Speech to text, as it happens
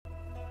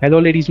Hello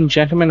ladies and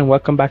gentlemen, and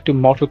welcome back to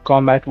Mortal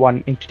Kombat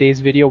 1. In today's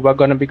video, we're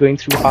going to be going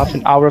through half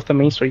an hour of the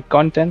main story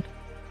content.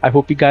 I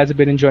hope you guys have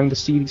been enjoying the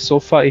series so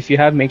far. If you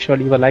have, make sure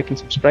to leave a like and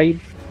subscribe.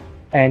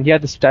 And yeah,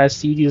 this entire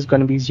series is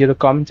going to be zero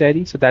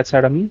commentary, so that's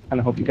out of me, and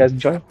I hope you guys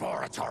enjoy. The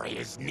laboratory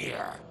is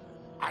near.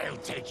 I'll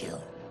take you.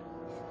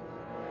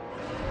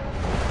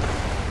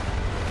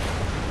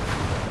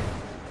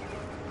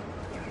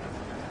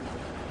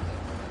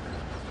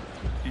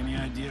 Any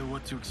idea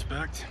what to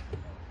expect?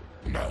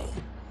 No,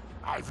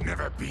 I've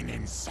never been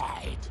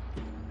inside.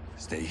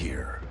 Stay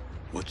here.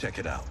 We'll check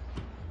it out.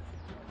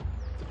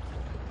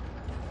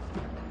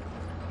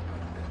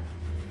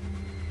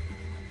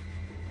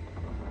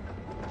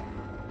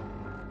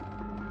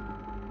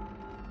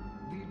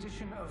 The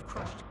addition of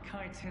crushed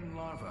chitin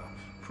larva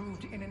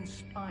proved an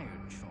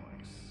inspired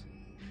choice.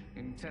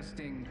 In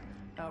testing,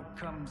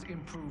 outcomes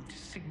improved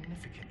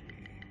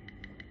significantly.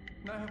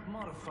 I have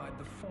modified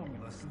the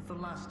formula since the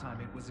last time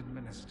it was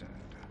administered.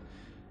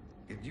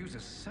 It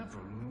uses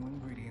several new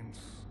ingredients.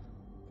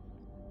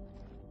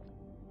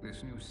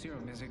 This new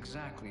serum is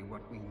exactly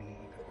what we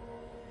need.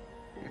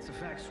 Its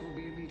effects will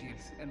be immediate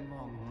and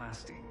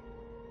long-lasting.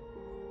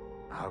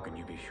 How can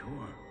you be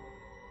sure?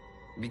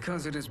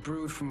 Because it is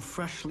brewed from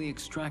freshly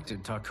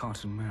extracted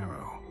Tarkatan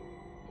marrow.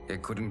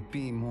 It couldn't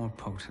be more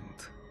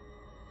potent.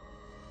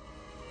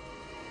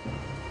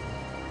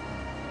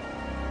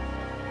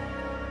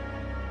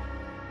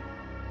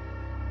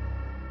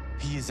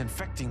 He is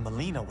infecting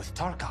Melina with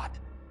Tarkat.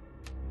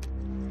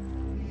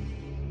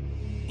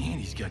 And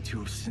he's got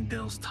two of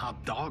Sindel's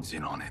top dogs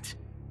in on it.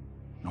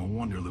 No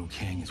wonder Liu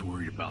Kang is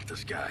worried about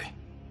this guy.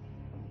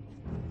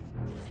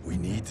 We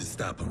need to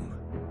stop him.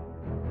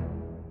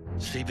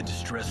 Save a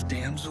distressed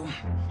damsel?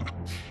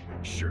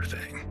 Sure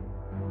thing.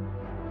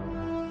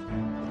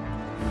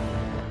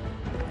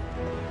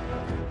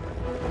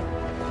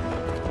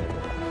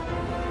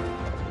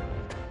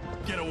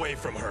 Get away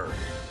from her.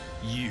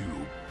 You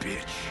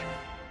bitch.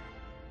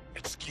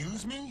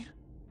 Excuse me?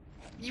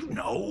 You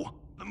know,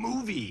 the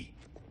movie.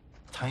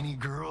 Tiny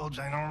girl,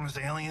 ginormous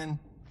alien.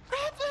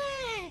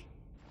 Bradley!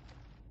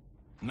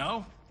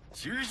 No?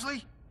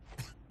 Seriously?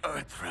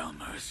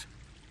 Earthrealmers.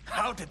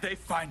 How did they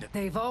find it?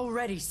 They've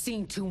already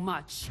seen too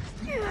much.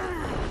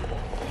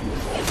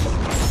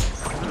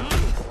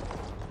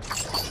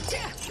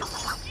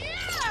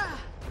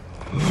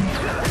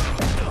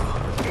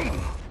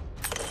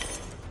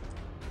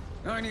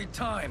 I need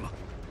time.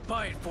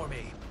 Buy it for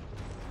me.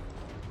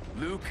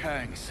 Liu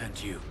Kang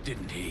sent you,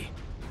 didn't he?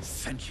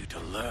 Sent you to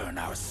learn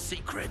our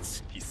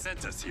secrets. He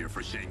sent us here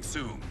for Shang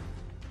Tsung,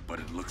 but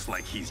it looks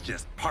like he's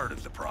just part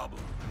of the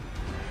problem.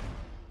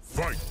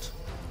 Fight!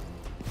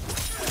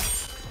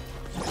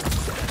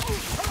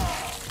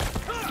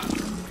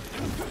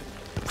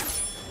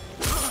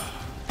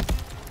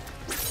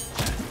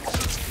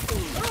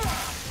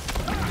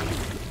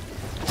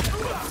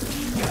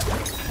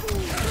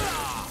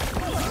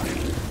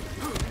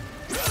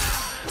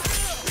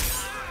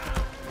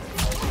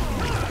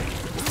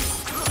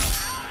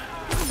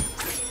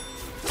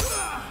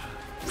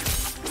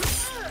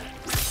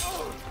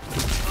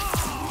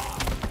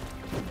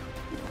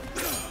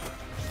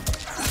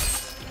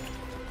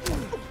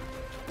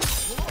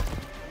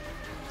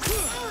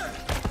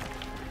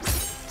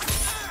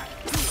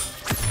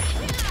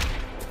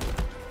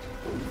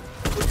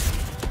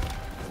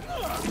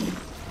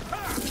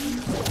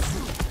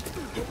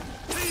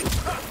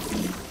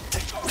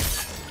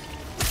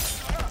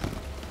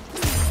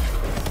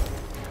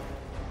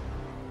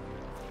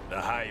 The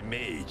High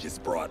Mage is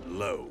brought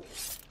low.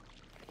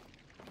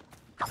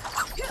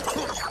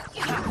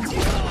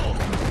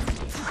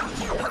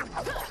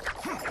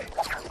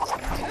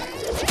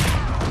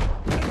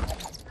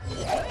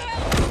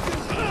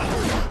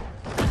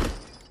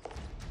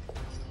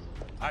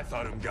 I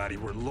thought Umgadi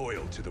were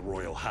loyal to the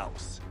royal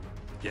house.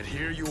 Yet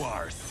here you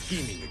are,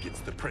 scheming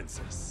against the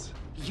princess.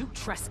 You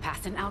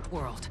trespass in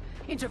Outworld,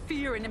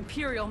 interfere in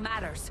Imperial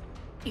matters.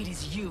 It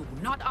is you,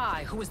 not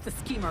I, who is the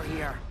schemer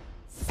here.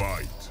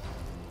 Fight!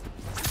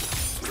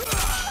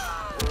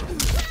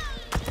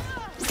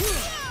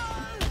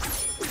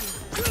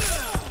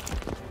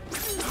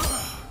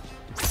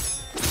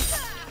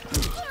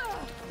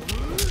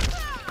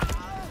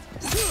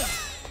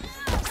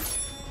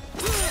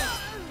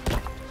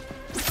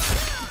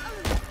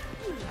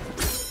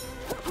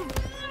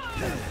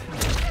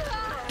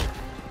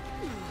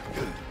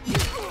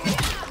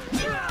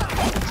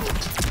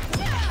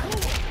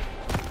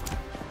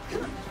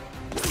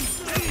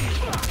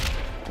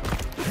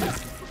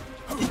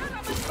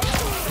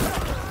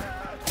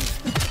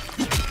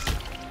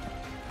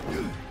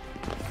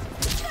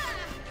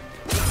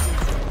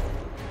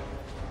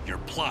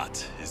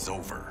 Plot is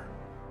over.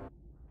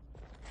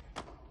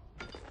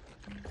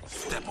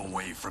 Step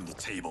away from the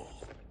table.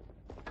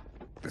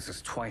 This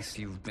is twice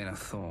you've been a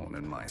thorn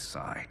in my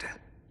side.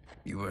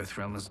 You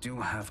Earthrealmers do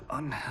have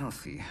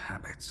unhealthy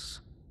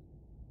habits.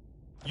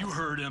 You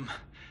heard him.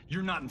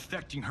 You're not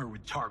infecting her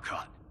with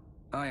Tarkat.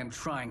 I am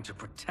trying to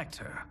protect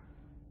her,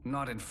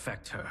 not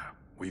infect her.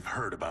 We've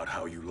heard about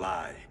how you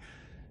lie.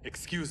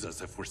 Excuse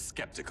us if we're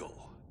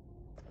skeptical.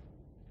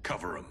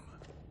 Cover him.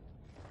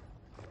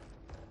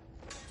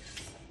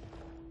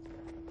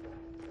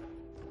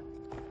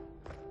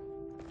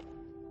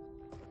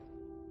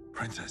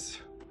 Princess,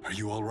 are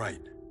you all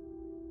right?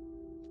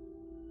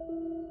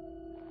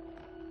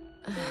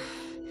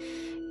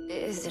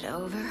 Is it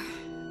over?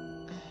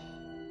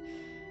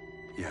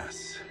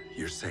 Yes,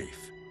 you're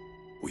safe.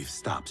 We've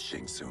stopped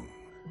Shang Tsung.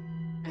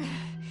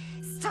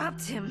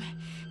 Stopped him?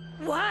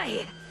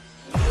 Why?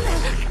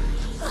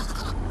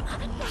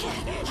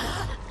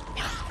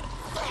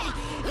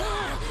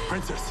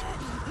 Princess!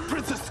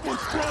 Princess,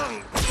 what's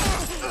wrong?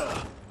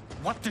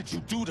 What did you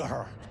do to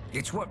her?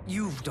 It's what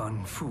you've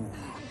done, fool.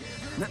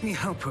 Let me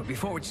help her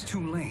before it's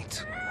too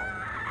late.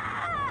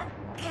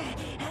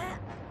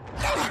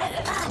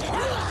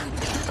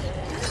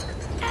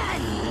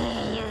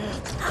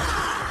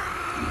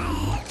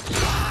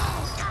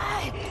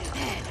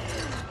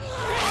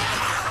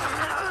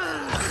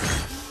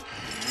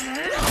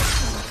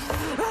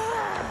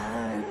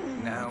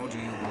 Now do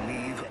you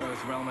believe,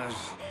 Earthrealmers?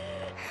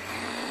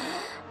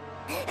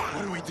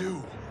 What do we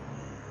do?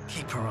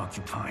 Keep her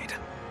occupied.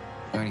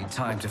 I need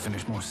time to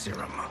finish more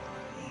serum.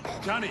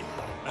 Johnny,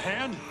 a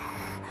hand?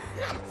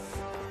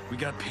 We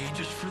got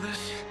pages for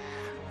this?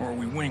 Or are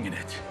we winging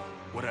it?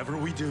 Whatever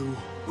we do,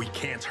 we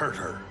can't hurt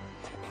her.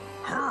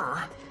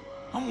 Her?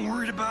 I'm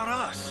worried about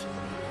us.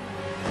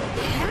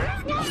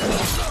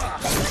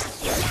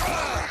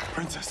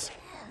 Princess,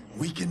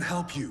 we can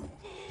help you.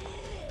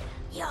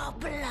 Your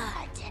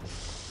blood.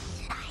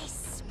 I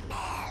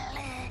smell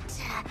it.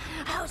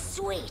 How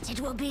sweet it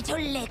will be to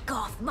lick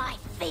off my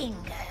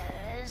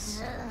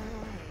fingers.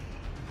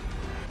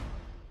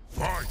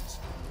 Fight!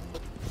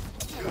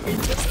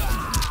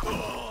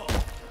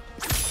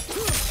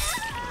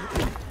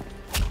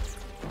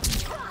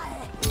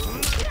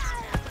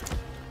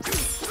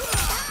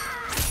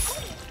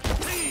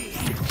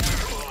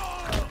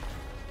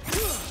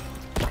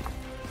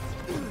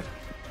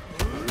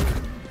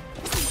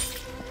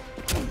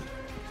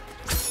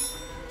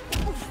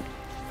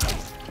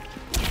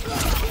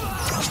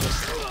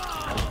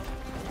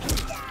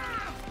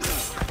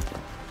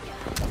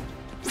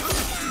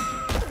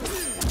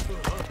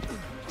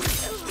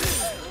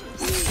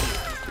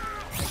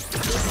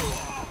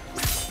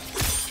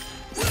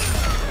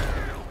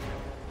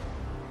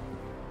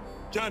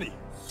 Johnny,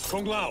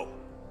 Kung Lao,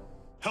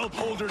 help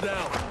hold her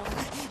down.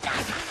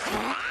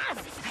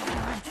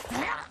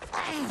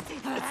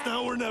 It's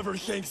now or never,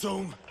 Shang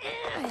Tsung.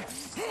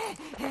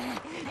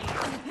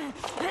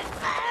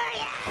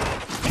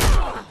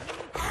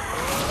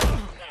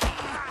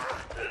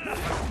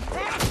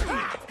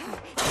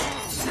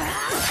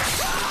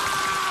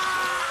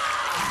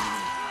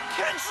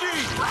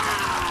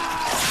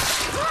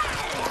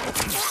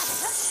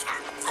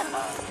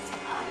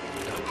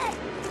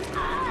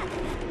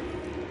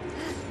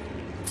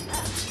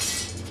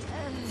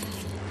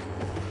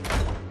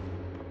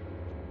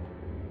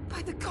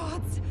 By the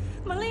gods!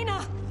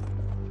 Melina!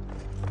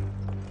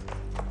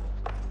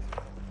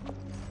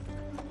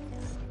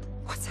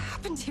 What's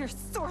happened here,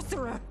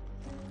 sorcerer?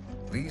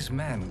 These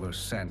men were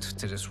sent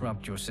to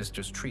disrupt your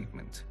sister's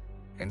treatment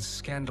and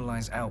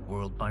scandalize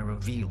Outworld by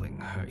revealing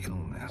her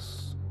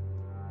illness.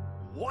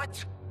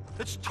 What?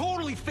 That's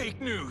totally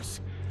fake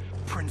news!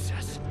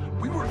 Princess,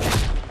 we were...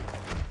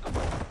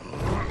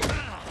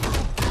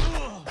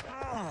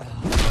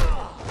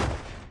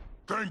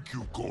 Thank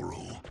you,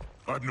 Goro.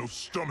 I've no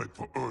stomach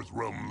for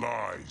Earthrealm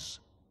lies.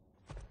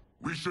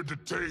 We should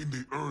detain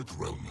the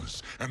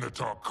Earthrealmers and the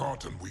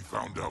Tarkatan we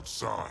found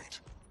outside.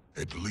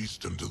 At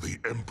least until the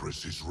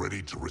Empress is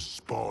ready to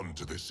respond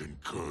to this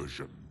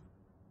incursion.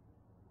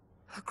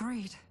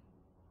 Agreed.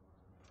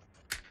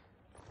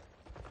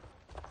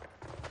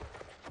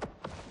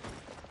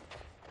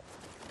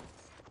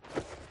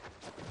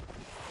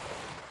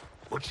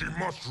 But she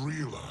must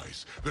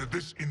realize that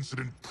this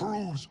incident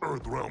proves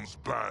Earthrealm's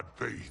bad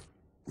faith.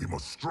 We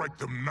must strike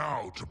them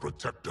now to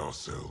protect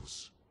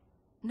ourselves.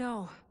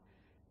 No.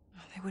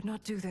 They would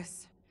not do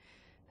this.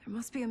 There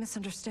must be a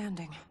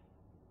misunderstanding.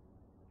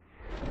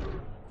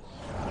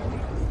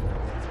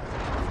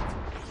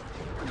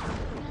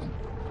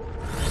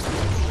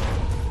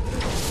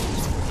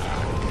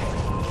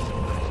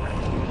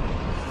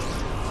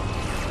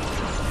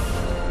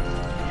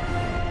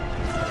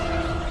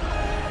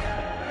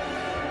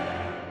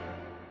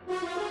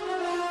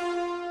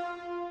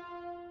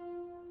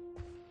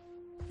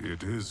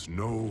 It is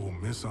no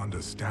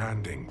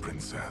misunderstanding,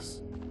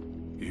 Princess.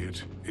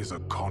 It is a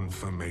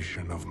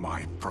confirmation of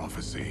my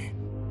prophecy.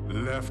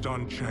 Left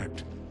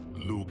unchecked,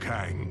 Liu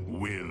Kang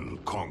will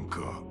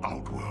conquer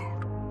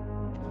Outworld.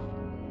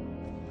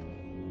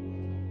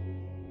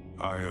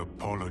 I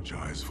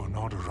apologize for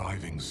not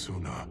arriving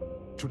sooner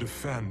to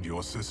defend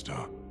your sister.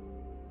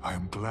 I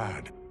am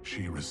glad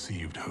she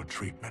received her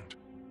treatment.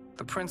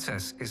 The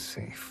princess is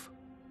safe,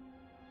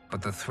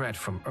 but the threat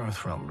from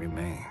Earthrealm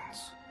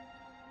remains.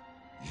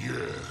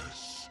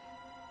 Yes.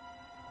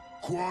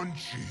 Quan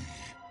Chi,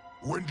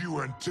 when do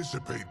you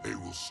anticipate they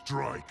will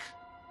strike?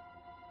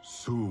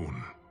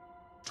 Soon.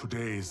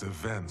 Today's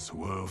events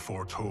were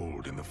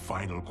foretold in the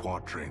final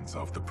quatrains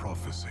of the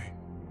prophecy.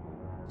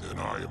 Then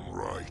I am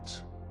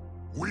right.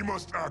 We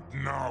must act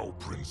now,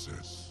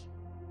 Princess.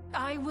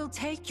 I will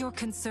take your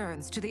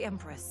concerns to the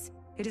Empress.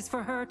 It is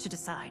for her to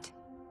decide.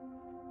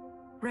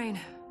 Rain,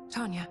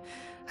 Tanya,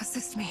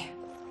 assist me.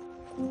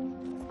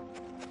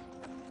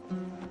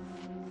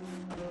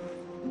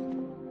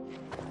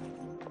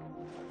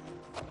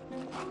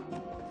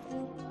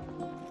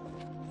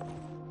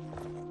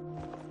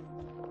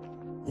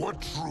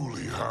 What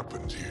truly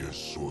happened here,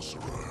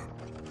 sorcerer?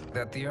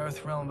 That the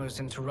Earthrealmers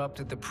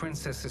interrupted the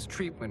princess's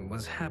treatment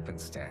was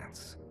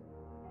happenstance.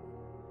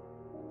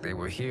 They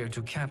were here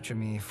to capture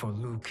me for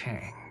Liu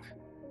Kang.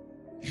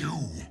 You?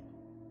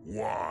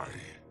 Why?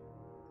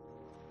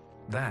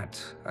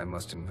 That I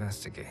must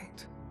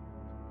investigate.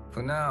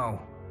 For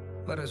now,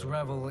 let us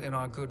revel in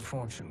our good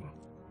fortune.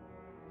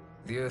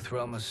 The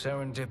Earthrealmers'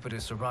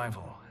 serendipitous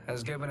arrival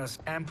has given us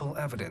ample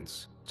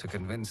evidence to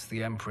convince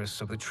the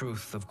Empress of the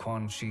truth of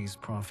Quan Chi's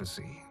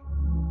prophecy.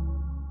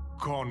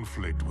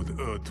 Conflict with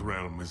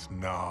Earthrealm is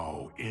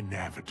now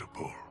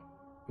inevitable.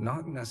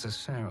 Not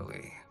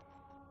necessarily.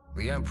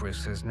 The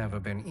Empress has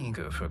never been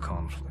eager for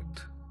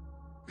conflict.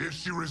 If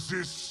she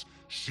resists,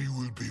 she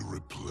will be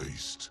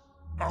replaced.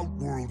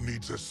 Outworld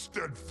needs a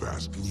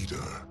steadfast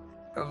leader.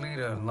 A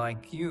leader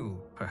like you,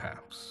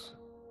 perhaps.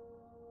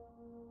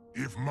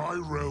 If my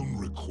realm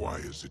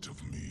requires it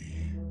of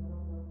me.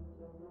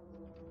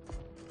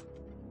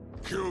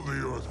 Kill the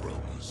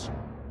Earthrealmers.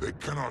 They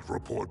cannot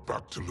report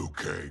back to Liu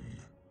Kang.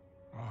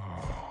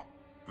 Oh,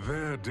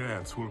 their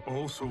deaths will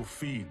also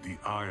feed the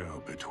ire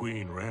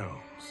between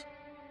realms.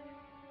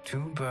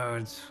 2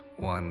 birds,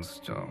 1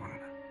 stone.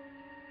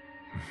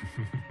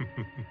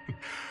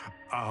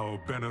 Our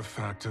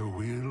benefactor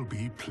will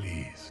be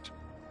pleased.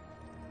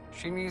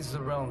 She needs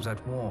the realms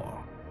at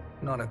war,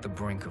 not at the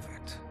brink of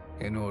it,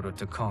 in order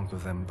to conquer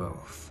them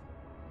both.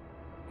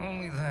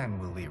 Only then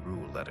will Li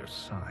Ru let her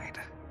side.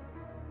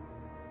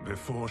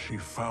 Before she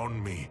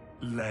found me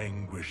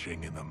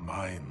languishing in the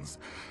mines,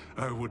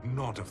 I would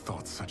not have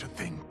thought such a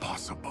thing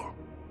possible.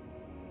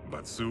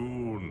 But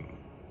soon,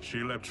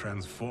 she'll have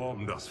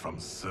transformed us from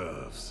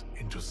serfs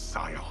into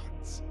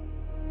scions.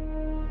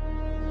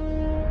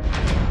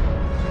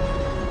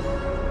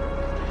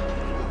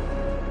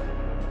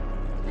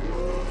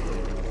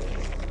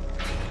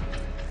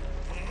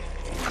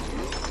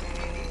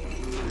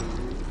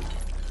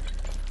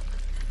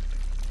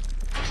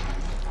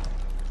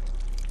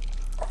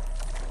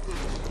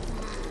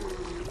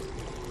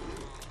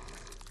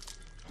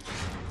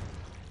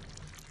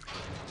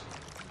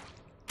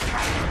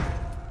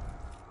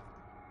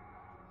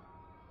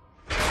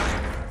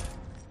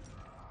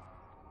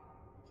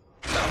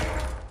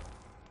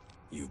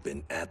 You've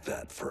been at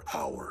that for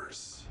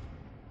hours.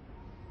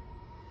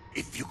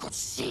 If you could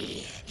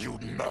see,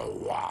 you'd know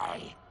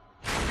why.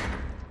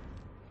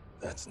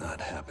 That's not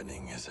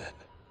happening, is it?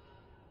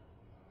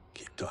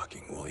 Keep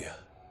talking, will ya?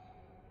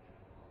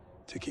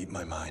 To keep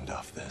my mind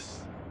off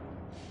this.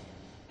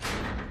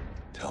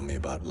 Tell me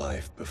about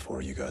life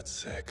before you got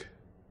sick.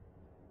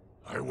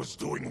 I was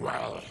doing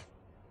well,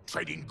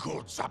 trading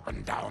goods up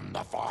and down the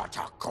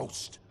Varta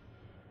coast.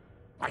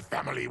 My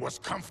family was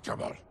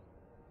comfortable,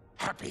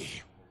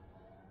 happy.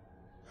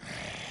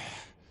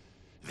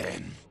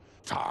 Then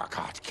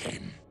Tarkat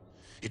came.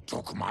 It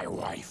took my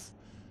wife,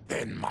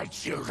 then my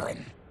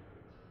children.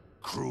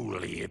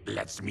 Cruelly, it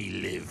lets me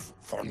live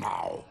for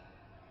now.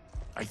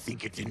 I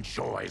think it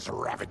enjoys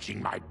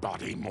ravaging my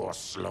body more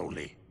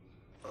slowly.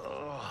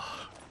 Ugh.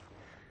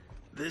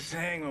 This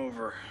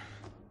hangover.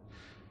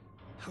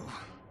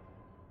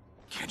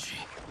 Kenji.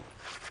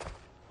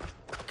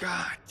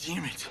 God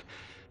damn it.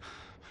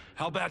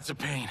 How bad's the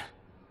pain?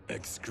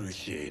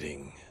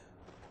 Excruciating.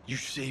 You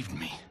saved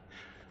me.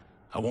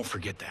 I won't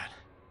forget that.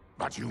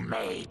 But you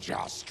may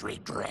just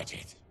regret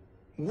it.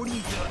 What are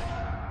you doing?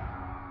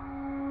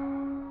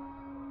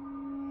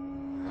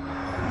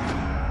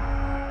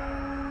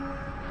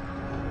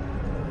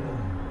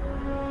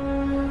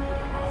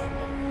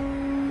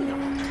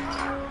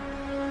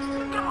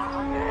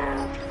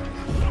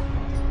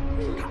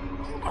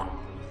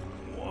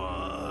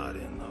 What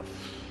in the...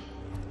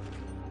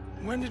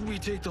 When did we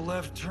take the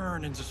left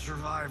turn into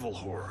survival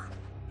horror?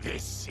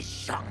 This is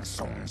Shang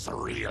Tsung's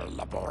real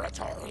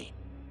laboratory.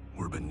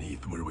 We're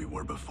beneath where we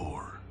were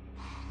before.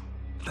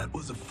 That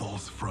was a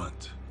false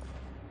front.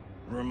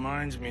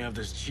 Reminds me of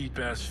this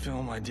cheap-ass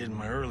film I did in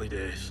my early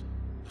days.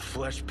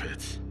 Flesh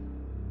Pits.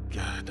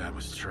 God, that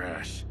was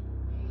trash.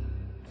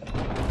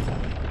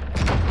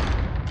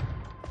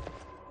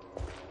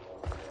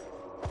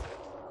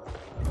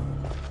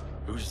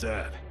 Who's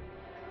that?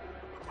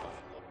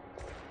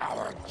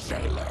 Our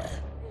jailer.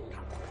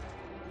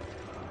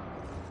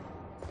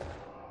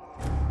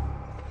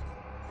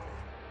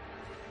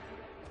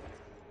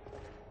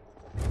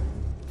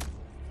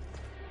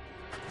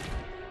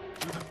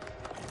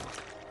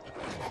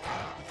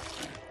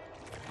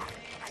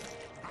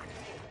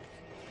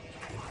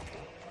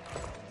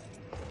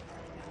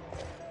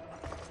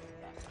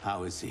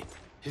 How is he?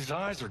 His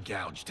eyes are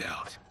gouged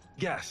out.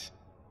 Guess.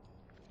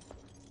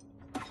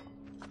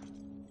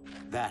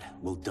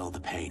 will dull the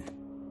pain.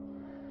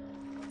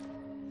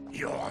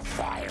 You're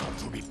vile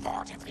to be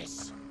part of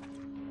this.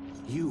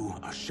 You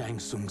are Shang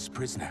Tsung's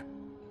prisoner.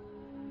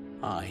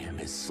 I am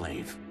his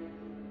slave.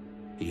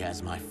 He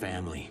has my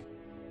family.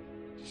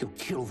 He'll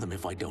kill them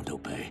if I don't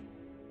obey.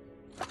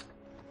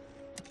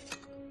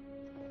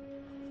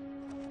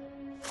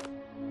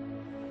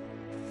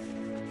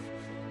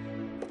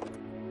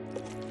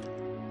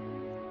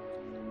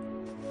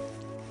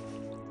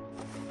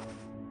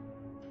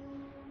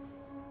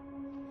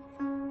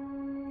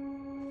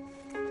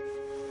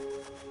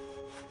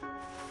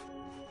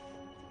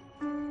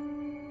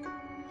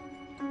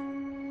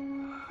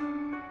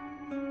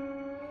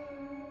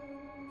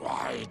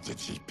 Why did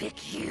he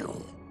pick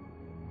you?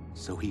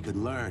 So he could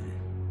learn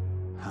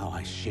how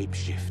I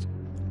shapeshift.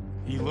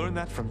 He learned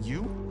that from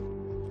you?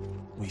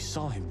 We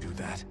saw him do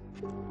that.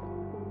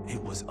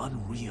 It was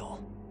unreal.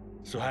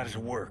 So how does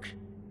it work?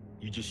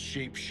 You just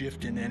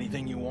shape-shift into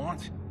anything you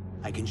want?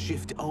 I can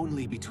shift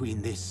only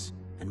between this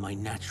and my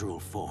natural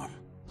form.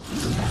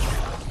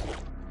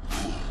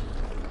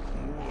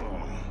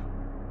 Whoa.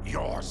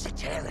 You're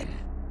Zateran.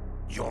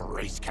 Your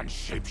race can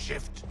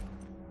shapeshift.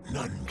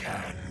 None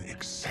can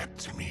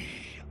except me.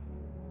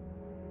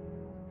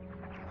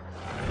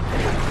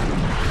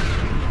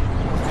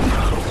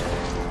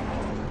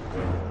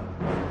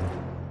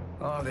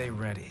 Are they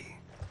ready?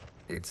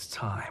 It's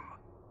time.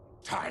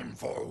 Time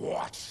for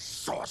what,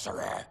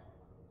 sorcerer?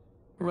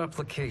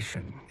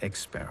 Replication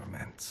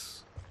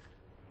experiments.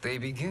 They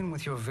begin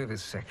with your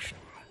vivisection.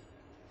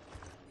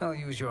 I'll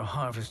use your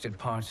harvested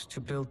parts to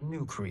build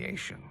new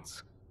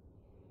creations.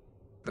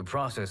 The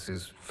process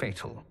is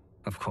fatal,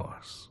 of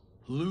course.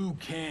 Liu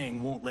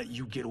Kang won't let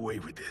you get away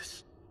with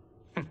this.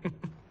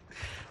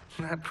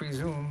 That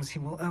presumes he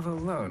will ever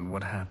learn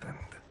what happened.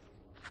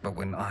 But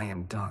when I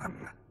am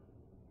done,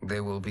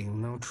 there will be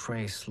no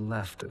trace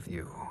left of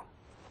you.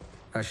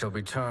 I shall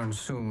return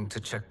soon to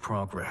check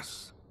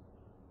progress.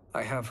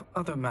 I have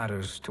other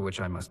matters to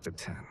which I must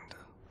attend.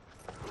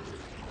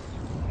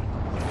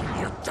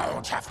 You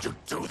don't have to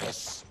do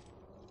this.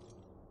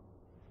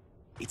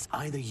 It's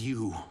either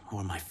you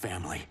or my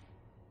family.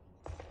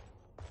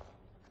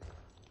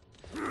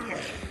 Put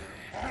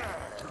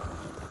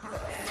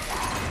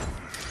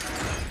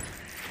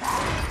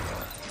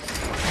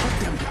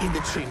them in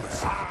the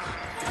chambers.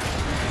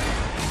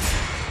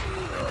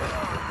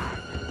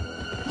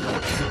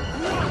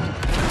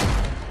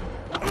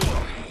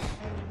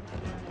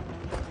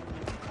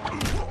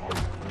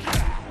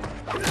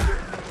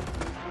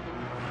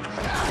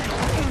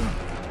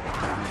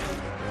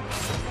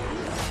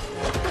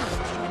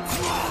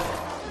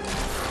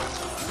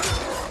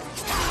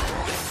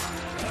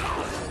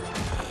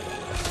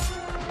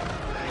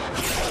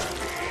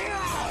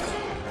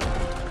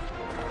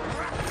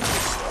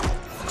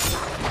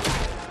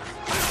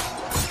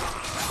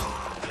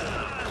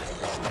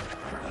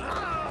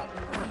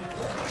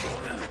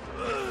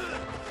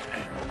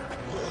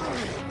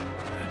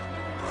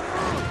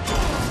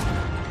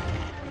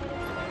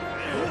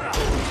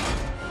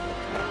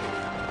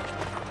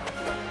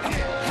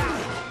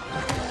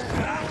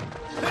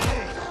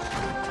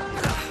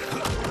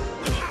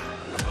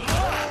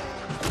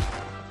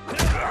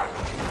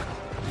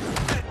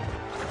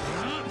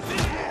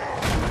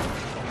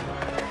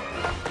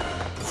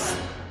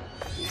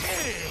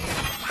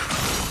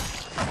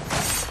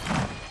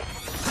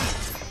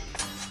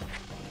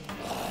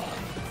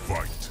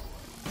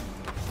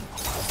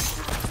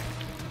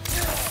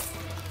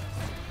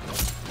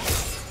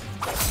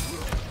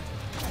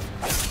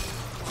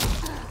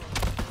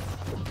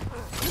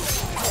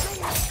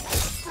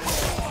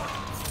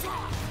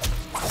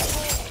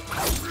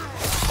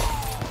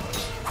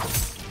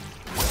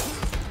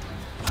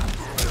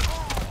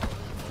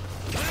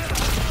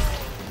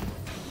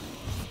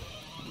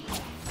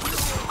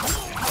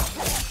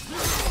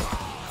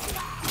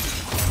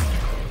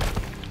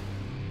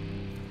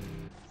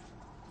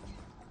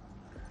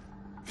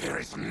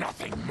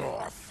 Nothing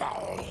more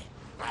foul.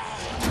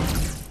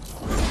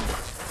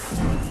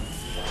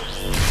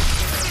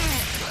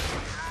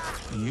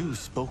 You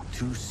spoke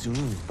too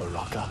soon,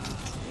 Baraka.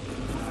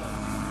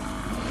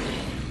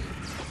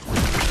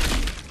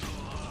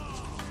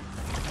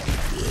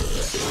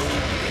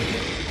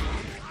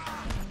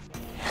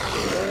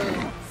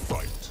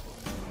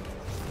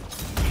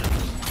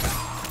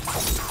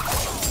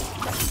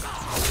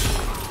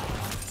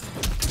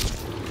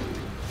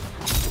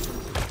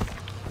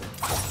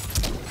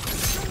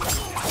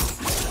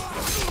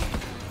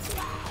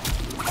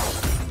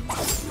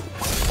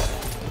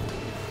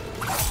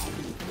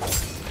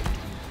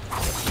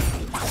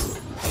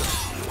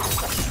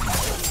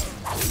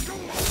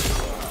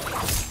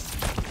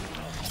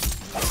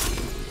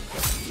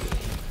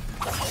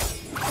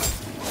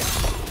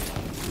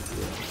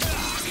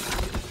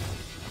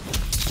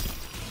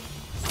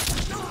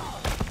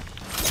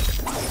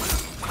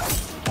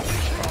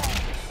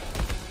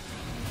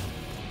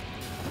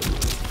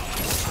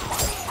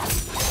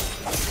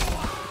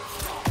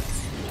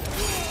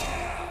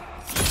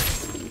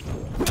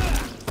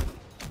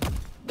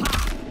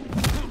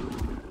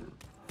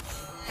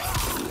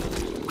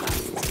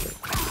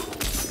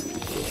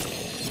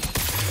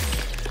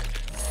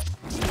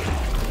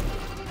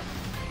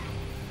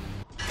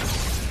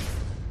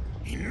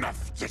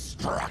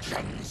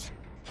 instructions.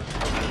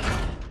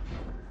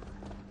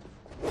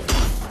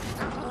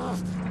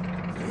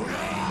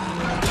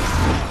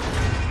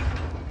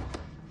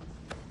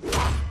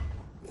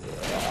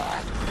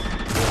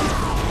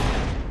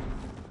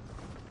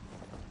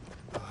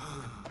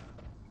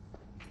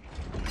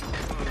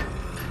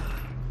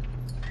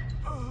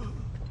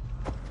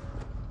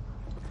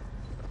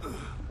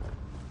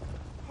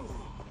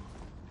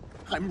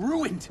 I'm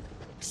ruined!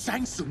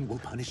 Shang Tsung will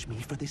punish me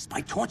for this by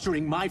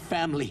torturing my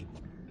family.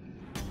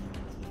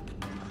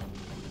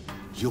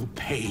 You'll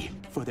pay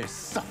for their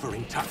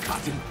suffering,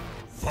 Tarkatan.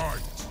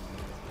 Fight!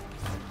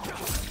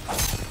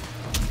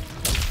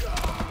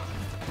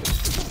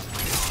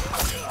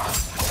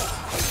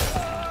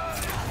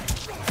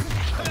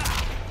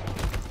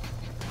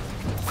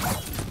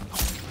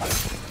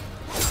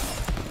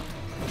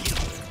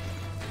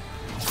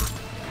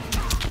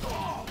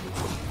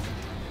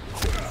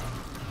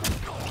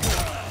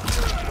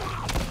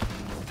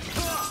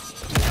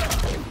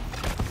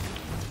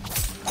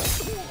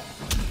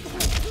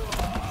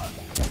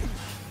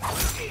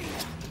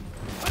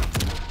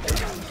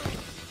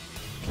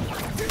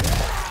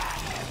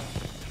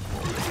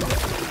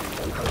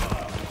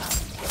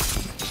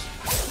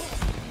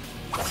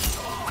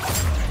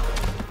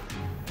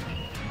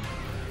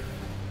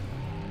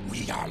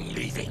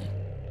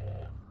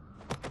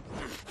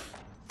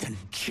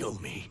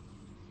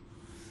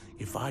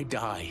 If I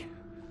die,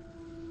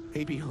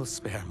 maybe you'll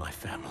spare my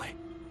family.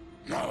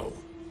 No,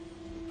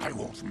 I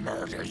won't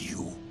murder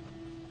you.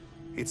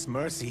 It's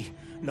mercy,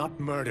 not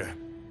murder.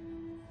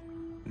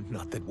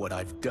 Not that what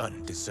I've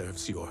done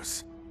deserves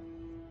yours.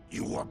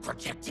 You were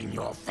protecting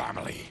your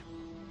family.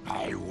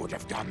 I would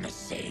have done the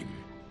same.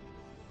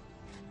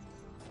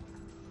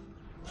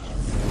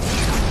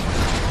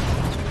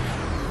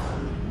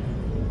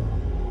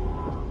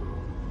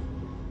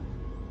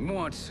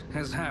 What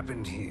has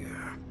happened here?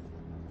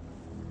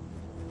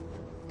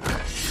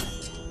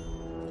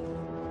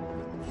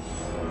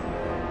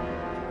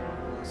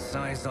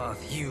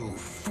 Syzoth, you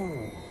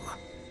fool!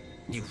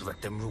 You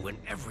let them ruin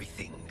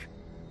everything.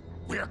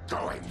 We're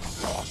going,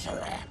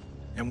 sorcerer.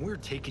 And we're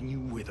taking you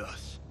with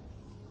us.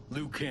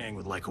 Liu Kang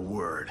would like a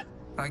word.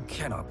 I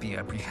cannot be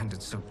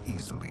apprehended so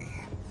easily.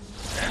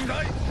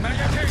 Yeah,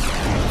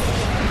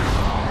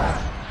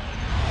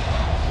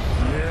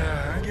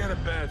 I got a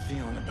bad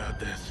feeling about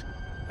this.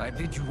 I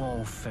bid you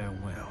all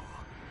farewell.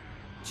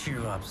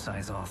 Cheer up,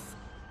 Syzoth.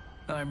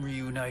 I'm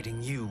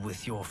reuniting you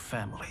with your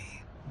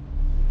family.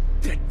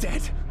 They're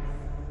dead?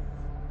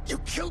 You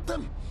killed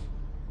them?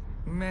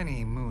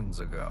 Many moons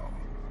ago.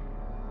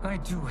 I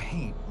do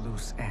hate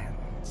loose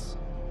ends.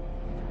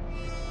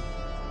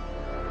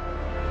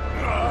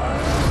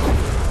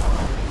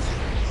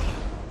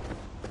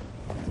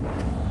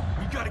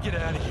 We gotta get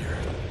out of here.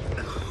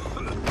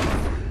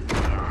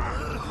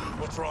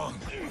 What's wrong?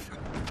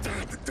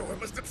 The door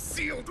must have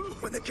sealed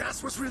when the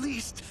gas was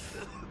released.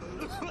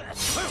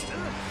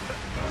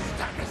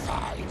 Stand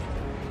aside.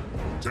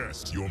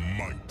 Test your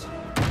might.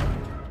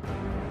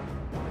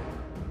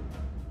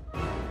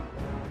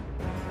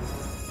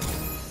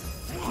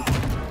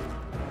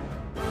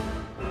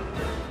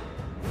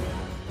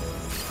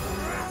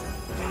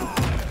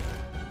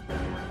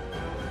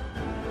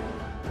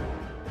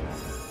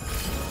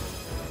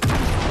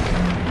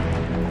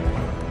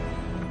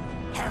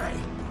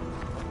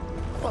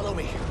 Follow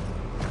me.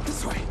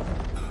 This way.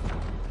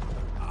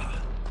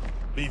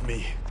 Leave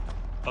me.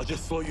 I'll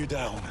just slow you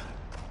down.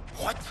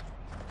 What?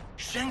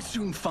 Shang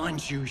Tsung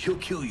finds you, he'll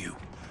kill you.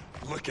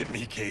 Look at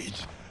me,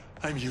 Cage.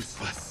 I'm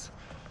useless.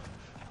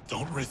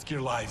 Don't risk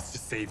your lives to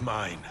save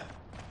mine.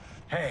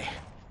 Hey,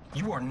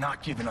 you are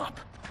not giving up.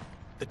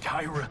 The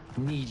Tyra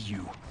need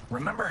you,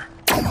 remember?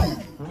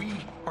 We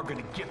are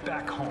gonna get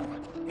back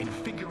home and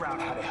figure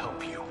out how to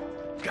help you.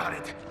 Got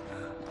it?